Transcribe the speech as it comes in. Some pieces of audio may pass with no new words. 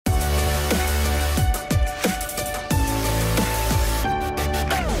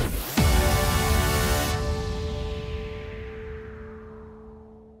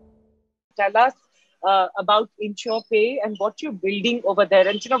tell us about InsurePay and what you're building over there.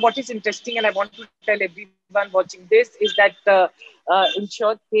 And what is interesting, and I want to tell everyone watching this, is that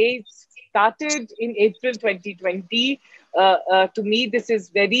InsurePay started in April 2020. To me, this is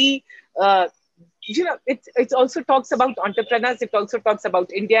very it also talks about entrepreneurs, it also talks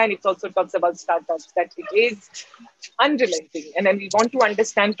about India, and it also talks about startups, that it is unrelenting. And then we want to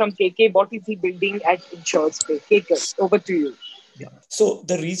understand from KK, what is he building at InsurePay? KK, over to you. Yeah. So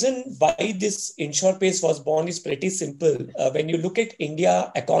the reason why this InsurePay was born is pretty simple. When you look at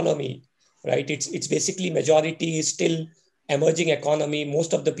India economy, right, it's basically majority is still emerging economy.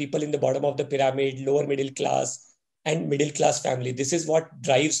 Most of the people in the bottom of the pyramid, lower middle class and middle class family. This is what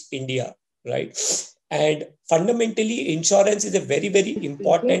drives India, right? And fundamentally, insurance is a very, very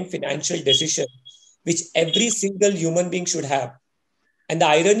important financial decision which every single human being should have. And the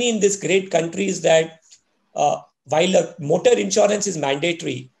irony in this great country is that while a motor insurance is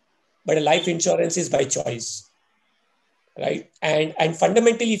mandatory, but a life insurance is by choice, right? And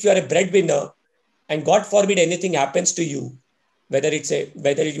fundamentally, if you are a breadwinner and God forbid anything happens to you, whether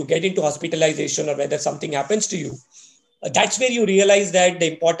you get into hospitalization or whether something happens to you, that's where you realize that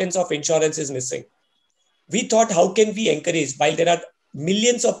the importance of insurance is missing. We thought, how can we encourage, while there are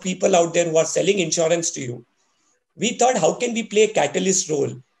millions of people out there who are selling insurance to you, we thought, how can we play a catalyst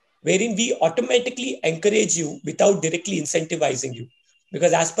role wherein we automatically encourage you without directly incentivizing you?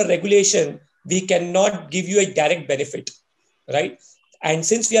 Because as per regulation, we cannot give you a direct benefit, right? And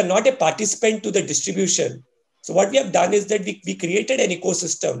since we are not a participant to the distribution, so what we have done is that we created an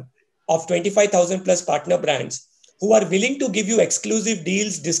ecosystem of 25,000 plus partner brands who are willing to give you exclusive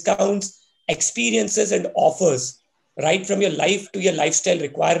deals, discounts, experiences, and offers right from your life to your lifestyle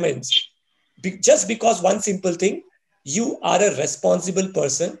requirements. Just because one simple thing, you are a responsible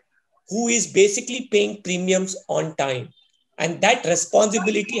person who is basically paying premiums on time. And that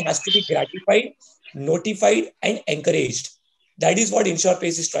responsibility has to be gratified, notified, and encouraged. That is what InsurePay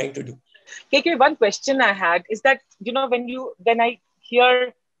is trying to do. KK, one question I had is that, when I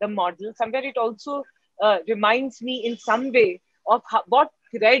hear the model, somewhere it also reminds me in some way of what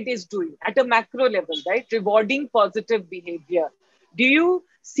CRED is doing at a macro level, right? Rewarding positive behavior. Do you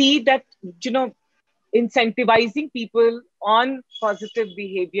see that, incentivizing people on positive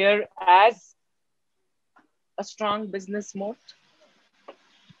behavior as a strong business mode?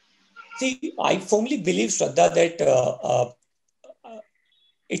 See, I firmly believe, Shraddha, that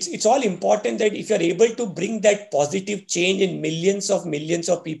it's all important that if you're able to bring that positive change in millions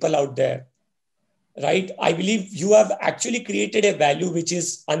of people out there, right? I believe you have actually created a value which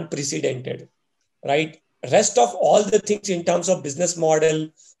is unprecedented, right? Rest of all the things in terms of business model,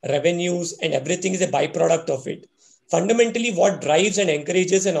 revenues, and everything is a byproduct of it. Fundamentally, what drives and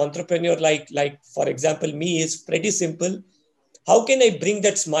encourages an entrepreneur like for example, me is pretty simple. How can I bring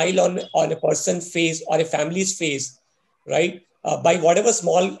that smile on a person's face or a family's face, right? By whatever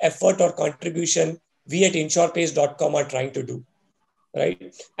small effort or contribution we at insurepays.com are trying to do,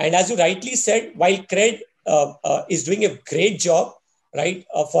 right? And as you rightly said, while CRED is doing a great job, right,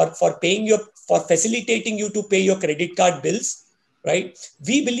 for facilitating you to pay your credit card bills, right?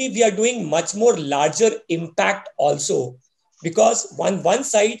 We believe we are doing much more larger impact also, because one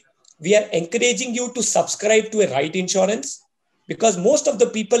side we are encouraging you to subscribe to a right insurance, because most of the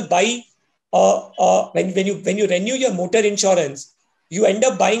people buy when you renew your motor insurance, you end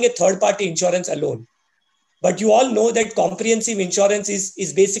up buying a third party insurance alone. But you all know that comprehensive insurance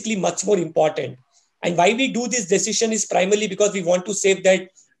is basically much more important. And why we do this decision is primarily because we want to save that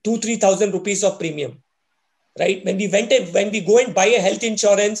 2,000-3,000 rupees of premium, right? When we go and buy a health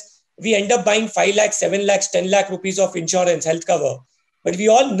insurance, we end up buying 5 lakhs, 7 lakhs, 10 lakh rupees of insurance, health cover. But we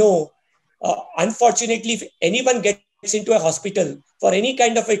all know, unfortunately, if anyone gets into a hospital for any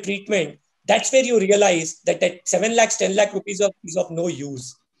kind of a treatment, that's where you realize that 7 lakhs, 10 lakh rupees is of no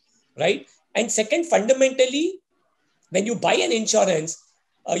use, right? And second, fundamentally, when you buy an insurance,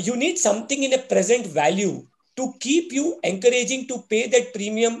 you need something in a present value to keep you encouraging to pay that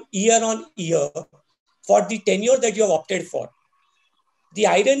premium year on year for the tenure that you have opted for. The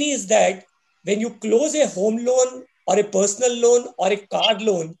irony is that when you close a home loan or a personal loan or a car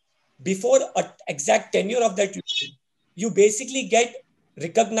loan before an exact tenure of that loan, you basically get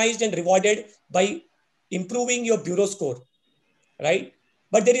recognized and rewarded by improving your bureau score, right?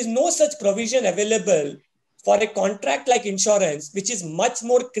 But there is no such provision available for a contract like insurance, which is much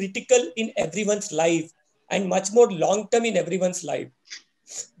more critical in everyone's life and much more long term in everyone's life.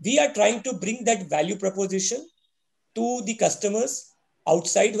 We are trying to bring that value proposition to the customers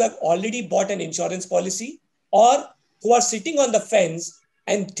outside who have already bought an insurance policy or who are sitting on the fence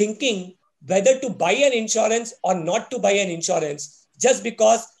and thinking whether to buy an insurance or not to buy an insurance just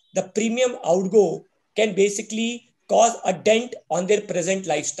because the premium outgo can basically cause a dent on their present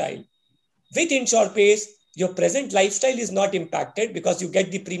lifestyle. With InsurePace, your present lifestyle is not impacted because you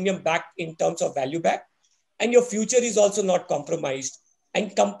get the premium back in terms of value back, and your future is also not compromised.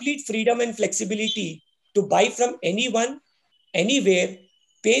 And complete freedom and flexibility to buy from anyone, anywhere,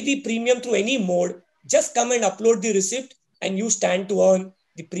 pay the premium through any mode, just come and upload the receipt and you stand to earn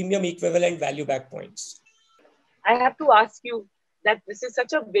the premium equivalent value back points. I have to ask you that this is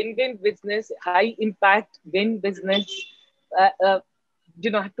such a win-win business, high impact win business. Uh, uh,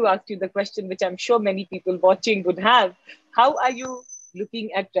 I have to ask you the question, which I'm sure many people watching would have. How are you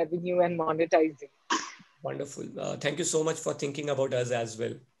looking at revenue and monetizing? Wonderful. Thank you so much for thinking about us as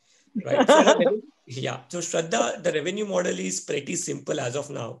well. Right. So, yeah. So Shraddha, the revenue model is pretty simple as of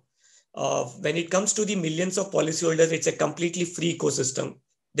now. When it comes to the millions of policyholders, it's a completely free ecosystem.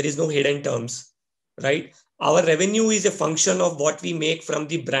 There is no hidden terms, right? Our revenue is a function of what we make from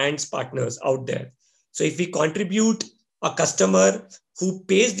the brands partners out there. So if we contribute a customer who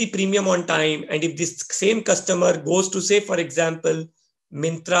pays the premium on time, and if this same customer goes to, say, for example,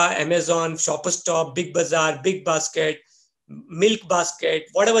 Myntra, Amazon, Shoppers Stop, Big Bazaar, Big Basket, Milk Basket,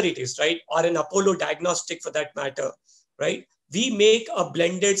 whatever it is, right? Or an Apollo Diagnostic for that matter, right? We make a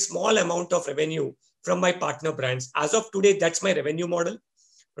blended small amount of revenue from my partner brands. As of today, that's my revenue model,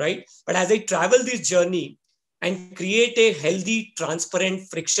 right? But as I travel this journey and create a healthy, transparent,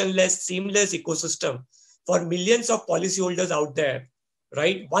 frictionless, seamless ecosystem for millions of policyholders out there,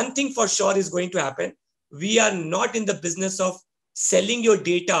 right? One thing for sure is going to happen. We are not in the business of selling your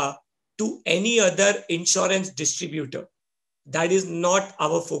data to any other insurance distributor. That is not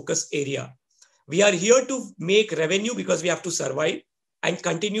our focus area. We are here to make revenue because we have to survive and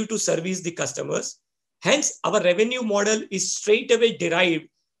continue to service the customers. Hence, our revenue model is straight away derived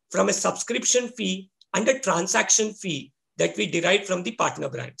from a subscription fee and a transaction fee that we derive from the partner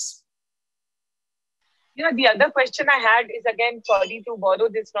brands. The other question I had is, again, sorry to borrow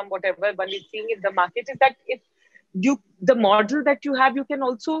this from whatever one is seeing in the market, is that if the model that you have, you can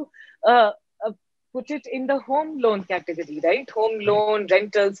also put it in the home loan category, right? Home loan,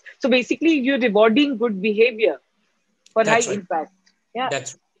 rentals. So basically, you're rewarding good behavior for high impact. Yeah,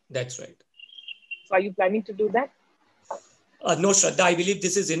 that's right. So are you planning to do that? No, Shraddha, I believe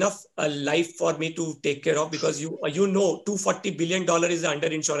this is enough life for me to take care of, because you know $240 billion is the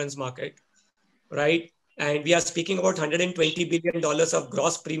underinsurance market, right? And we are speaking about $120 billion of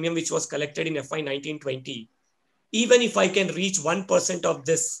gross premium, which was collected in FY 1920. Even if I can reach 1% of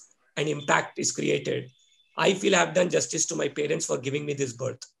this and impact is created, I feel I've done justice to my parents for giving me this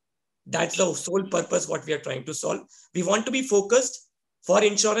birth. That's the sole purpose what we are trying to solve. We want to be focused for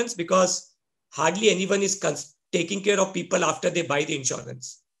insurance because hardly anyone is taking care of people after they buy the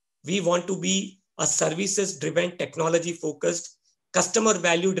insurance. We want to be a services-driven, technology-focused, customer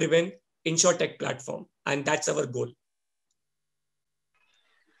value-driven insurtech platform. And that's our goal.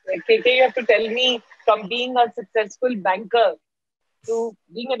 KK, you have to tell me, from being a successful banker to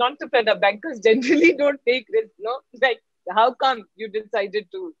being an entrepreneur, bankers generally don't take risks, no? Like, how come you decided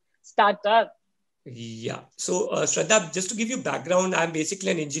to start up? Yeah. So, Shraddha, just to give you background, I'm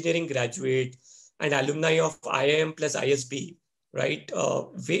basically an engineering graduate and alumni of IIM plus ISB, right?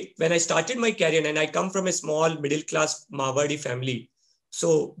 When I started my career, and I come from a small middle-class Marwadi family,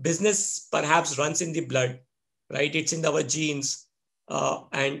 so business perhaps runs in the blood, right? It's in our genes.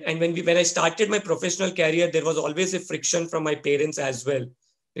 And when I started my professional career, there was always a friction from my parents as well,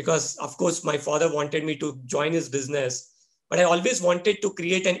 because of course my father wanted me to join his business, but I always wanted to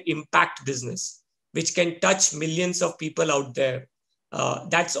create an impact business which can touch millions of people out there.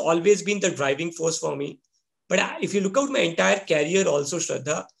 That's always been the driving force for me. But if you look at my entire career also,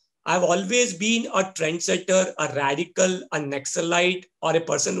 Shraddha, I've always been a trendsetter, a radical, a Naxalite, or a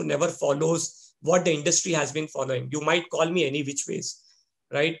person who never follows what the industry has been following. You might call me any which ways,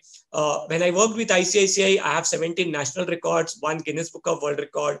 right? When I worked with ICICI, I have 17 national records, 1 Guinness Book of World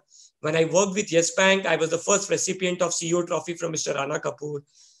Record. When I worked with Yes Bank, I was the first recipient of CEO trophy from Mr. Rana Kapoor.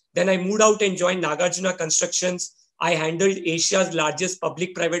 Then I moved out and joined Nagarjuna Constructions. I handled Asia's largest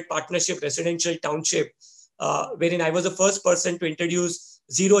public-private partnership residential township, wherein I was the first person to introduce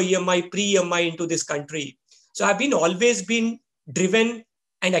zero EMI, pre-EMI into this country. So I've always been driven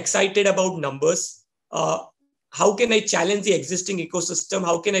and excited about numbers. How can I challenge the existing ecosystem?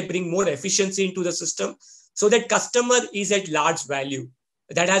 How can I bring more efficiency into the system so that customer is at large value?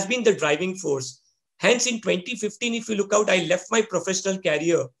 That has been the driving force. Hence, in 2015, if you look out, I left my professional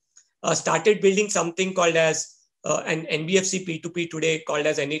career, started building something called as an NBFC P2P today called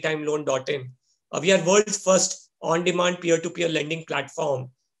as AnytimeLoan.in. We are world's first on-demand peer-to-peer lending platform,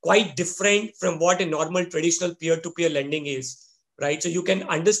 quite different from what a normal traditional peer-to-peer lending is, right? So you can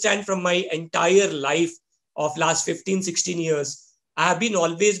understand from my entire life of last 15, 16 years, I have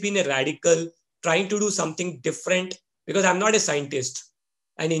always been a radical, trying to do something different because I'm not a scientist.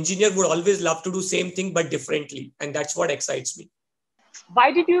 An engineer would always love to do same thing, but differently. And that's what excites me.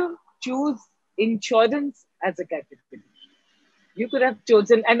 Why did you choose insurance as a category? You could have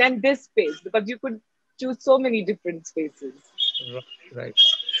chosen, and then this space, because you could choose so many different spaces. Right. Right.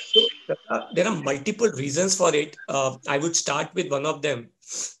 So there are multiple reasons for it. I would start with one of them.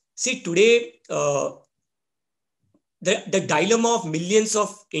 See, today, the dilemma of millions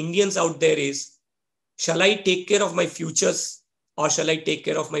of Indians out there is, shall I take care of my futures or shall I take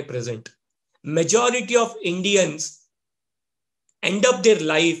care of my present? Majority of Indians end up their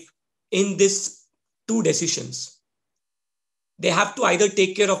life in this two decisions. They have to either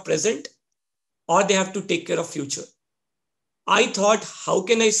take care of present or they have to take care of future. I thought, how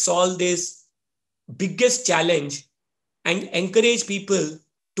can I solve this biggest challenge and encourage people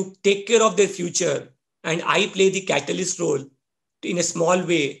to take care of their future? And I play the catalyst role in a small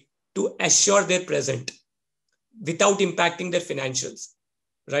way to assure their present without impacting their financials,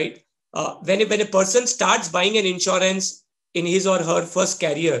 right? When a person starts buying an insurance in his or her first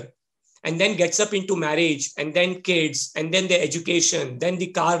career and then gets up into marriage and then kids and then the education, then the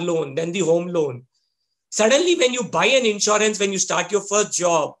car loan, then the home loan, suddenly when you buy an insurance, when you start your first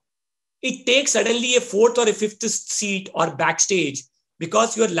job, it takes suddenly a fourth or a fifth seat or backstage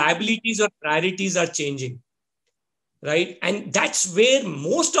because your liabilities or priorities are changing, right? And that's where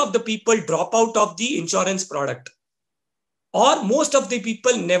most of the people drop out of the insurance product, or most of the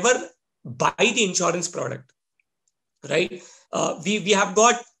people never buy the insurance product, right? We have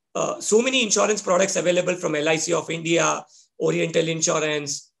got so many insurance products available from LIC of India, Oriental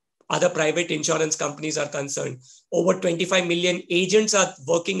Insurance, other private insurance companies are concerned. Over 25 million agents are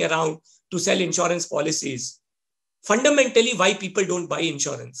working around to sell insurance policies. Fundamentally, why people don't buy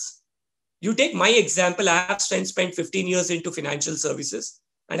insurance? You take my example, I have spent 15 years into financial services,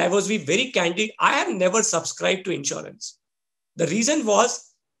 and I was very candid. I have never subscribed to insurance. The reason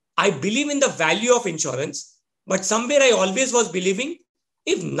was, I believe in the value of insurance, but somewhere I always was believing,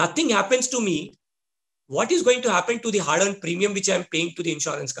 if nothing happens to me, what is going to happen to the hard-earned premium which I'm paying to the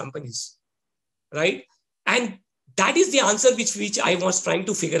insurance companies, right? And that is the answer which I was trying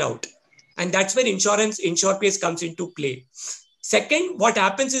to figure out. And that's where InsurPace comes into play. Second, what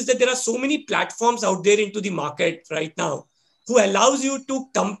happens is that there are so many platforms out there into the market right now who allows you to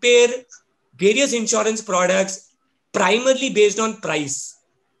compare various insurance products primarily based on price.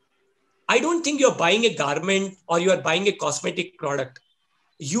 I don't think you're buying a garment or you are buying a cosmetic product.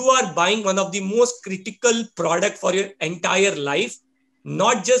 You are buying one of the most critical product for your entire life,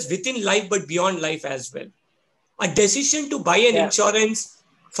 not just within life, but beyond life as well. A decision to buy an insurance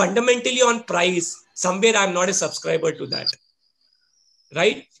fundamentally on price, somewhere I'm not a subscriber to that,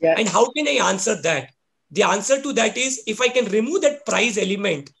 right? Yeah. And how can I answer that? The answer to that is, if I can remove that price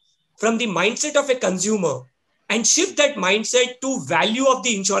element from the mindset of a consumer and shift that mindset to value of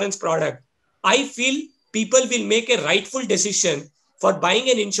the insurance product, I feel people will make a rightful decision for buying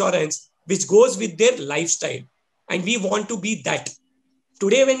an insurance which goes with their lifestyle. And we want to be that.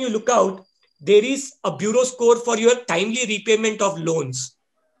 Today, when you look out, there is a bureau score for your timely repayment of loans.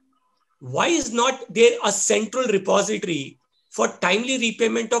 Why is not there a central repository for timely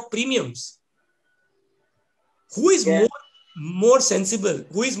repayment of premiums? Who is more sensible?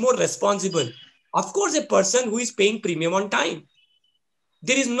 Who is more responsible? Of course, a person who is paying premium on time.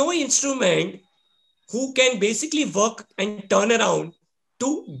 There is no instrument who can basically work and turn around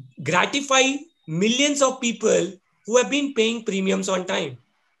to gratify millions of people who have been paying premiums on time.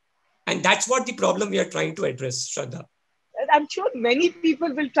 And that's what the problem we are trying to address, Shraddha. I'm sure many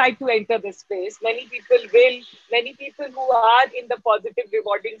people will try to enter this space. Many people who are in the positive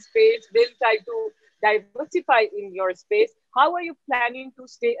rewarding space will try to diversify in your space. How are you planning to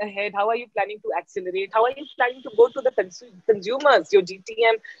stay ahead? How are you planning to accelerate? How are you planning to go to the consumers, your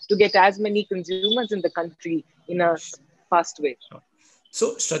GTM, to get as many consumers in the country in a fast way?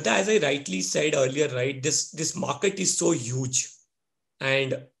 So, Shraddha, as I rightly said earlier, right, this market is so huge.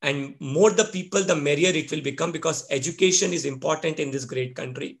 And more the people, the merrier it will become, because education is important in this great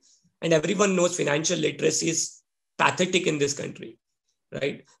country. And everyone knows financial literacy is pathetic in this country,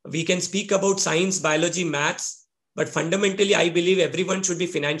 right? We can speak about science, biology, maths, but fundamentally, I believe everyone should be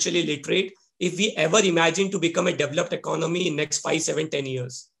financially literate if we ever imagine to become a developed economy in next 5, 7, 10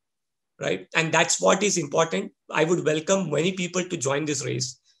 years, right? And that's what is important. I would welcome many people to join this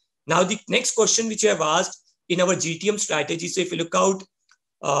race. Now, the next question which you have asked, in our GTM strategy. So if you look out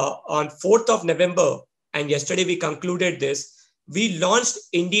on 4th of November, and yesterday we concluded this, we launched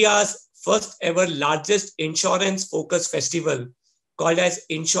India's first ever largest insurance focused festival, called as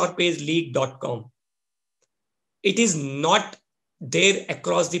insurepayleague.com. It is not there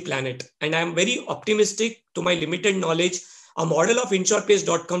across the planet. And I'm very optimistic. To my limited knowledge, a model of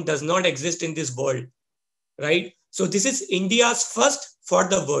insurepays.com does not exist in this world, right? So this is India's first for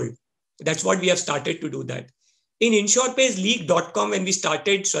the world. That's what we have started to do that. In insurepayleague.com, when we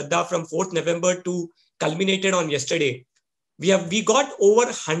started, Shraddha, from 4th November to culminated on yesterday, we got over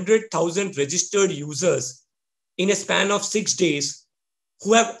 100,000 registered users in a span of 6 days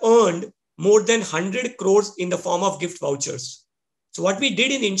who have earned more than 100 crores in the form of gift vouchers. So what we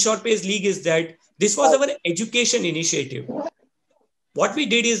did in InsurePays League is that this was our education initiative. What we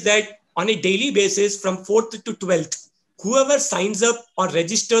did is that on a daily basis from 4th to 12th, whoever signs up or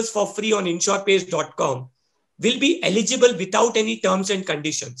registers for free on insurepays.com will be eligible without any terms and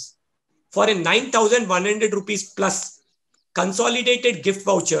conditions for a 9,100 rupees plus consolidated gift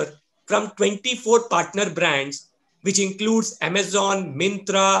voucher from 24 partner brands, which includes Amazon,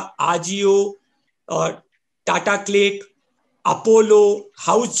 Myntra, Ajio, Tata Click, Apollo,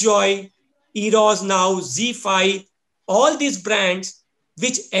 Housejoy, Eros Now, Z5, all these brands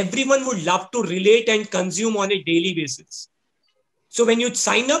which everyone would love to relate and consume on a daily basis. So when you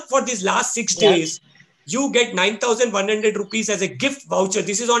sign up for these last 6 days, you get 9,100 rupees as a gift voucher.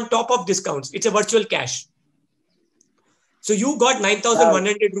 This is on top of discounts. It's a virtual cash. So you got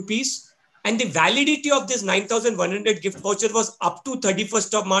 9,100 rupees, and the validity of this 9,100 gift voucher was up to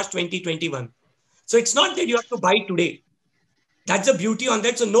 31st of March 2021. So it's not that you have to buy today. That's the beauty on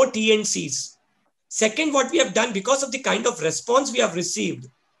that. So no T&Cs. Second, what we have done, because of the kind of response we have received,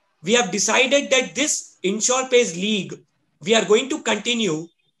 we have decided that this InsurePays League, we are going to continue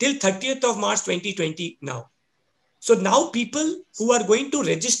till 30th of March 2020 now. So now people who are going to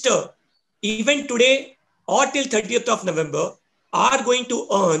register even today or till 30th of November are going to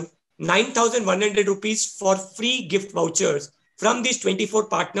earn 9,100 rupees for free gift vouchers from these 24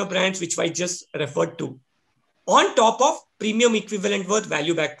 partner brands, which I just referred to, on top of premium equivalent worth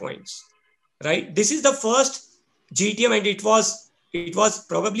value back points, right? This is the first GTM, and it was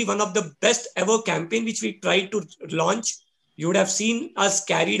probably one of the best ever campaign which we tried to launch. You would have seen us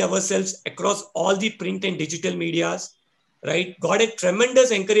carried ourselves across all the print and digital medias, right? Got a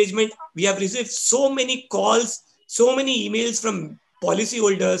tremendous encouragement. We have received so many calls, so many emails from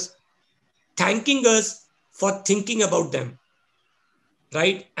policyholders thanking us for thinking about them,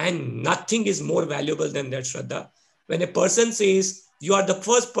 right? And nothing is more valuable than that, Shraddha. When a person says, you are the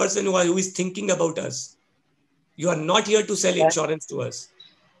first person who is thinking about us, you are not here to sell insurance to us.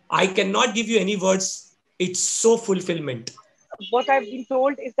 I cannot give you any words. It's so fulfillment. What I've been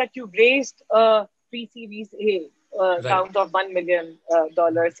told is that you raised a pre-series A round of $1 million.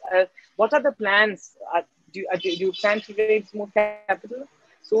 What are the plans? Do you plan to raise more capital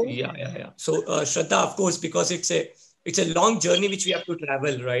soon? Yeah. So Shraddha, of course, because it's a long journey which we have to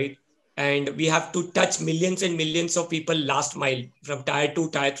travel, right? And we have to touch millions and millions of people last mile from tier 2,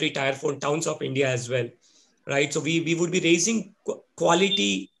 tier 3, tier 4 towns of India as well, right? So we would be raising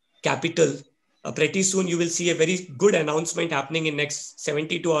quality capital. Pretty soon you will see a very good announcement happening in next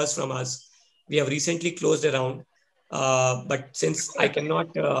 72 hours from us. We have recently closed a round, but since I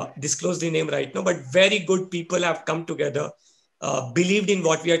cannot disclose the name right now, but very good people have come together, believed in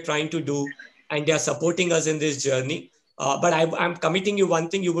what we are trying to do, and they are supporting us in this journey. But I'm committing you one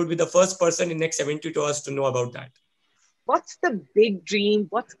thing: you will be the first person in next 72 hours to know about that. What's the big dream?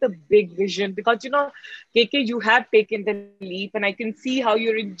 What's the big vision? Because, KK, you have taken the leap, and I can see how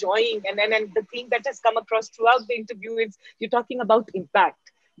you're enjoying. And the thing that has come across throughout the interview is you're talking about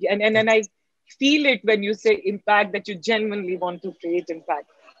impact. And I feel it when you say impact, that you genuinely want to create impact.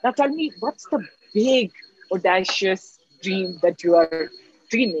 Now tell me, what's the big, audacious dream that you are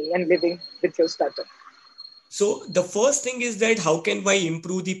dreaming and living with your startup? So the first thing is that how can we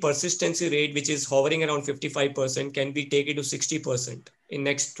improve the persistency rate, which is hovering around 55%? Can we take it to 60% in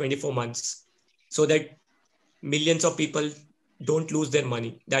next 24 months so that millions of people don't lose their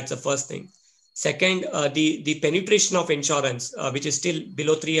money? That's the first thing. Second, the penetration of insurance, which is still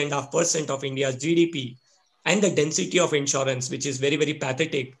below 3.5% of India's GDP, and the density of insurance, which is very, very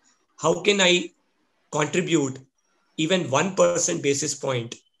pathetic. How can I contribute even 1% basis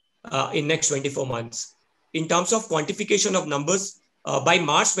point in next 24 months? In terms of quantification of numbers, by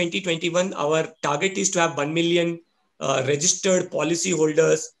March 2021, our target is to have 1 million registered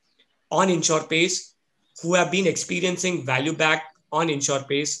policyholders on InsurePays who have been experiencing value back on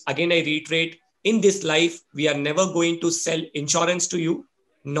InsurePays. Again, I reiterate, in this life, we are never going to sell insurance to you,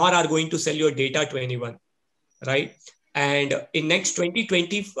 nor are going to sell your data to anyone, right? And in next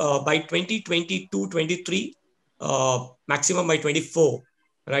 2020, by 2022, 23, maximum by 24,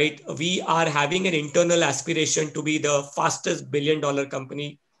 right? We are having an internal aspiration to be the fastest billion-dollar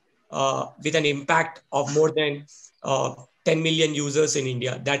company with an impact of more than 10 million users in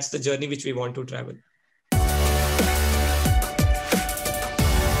India. That's the journey which we want to travel.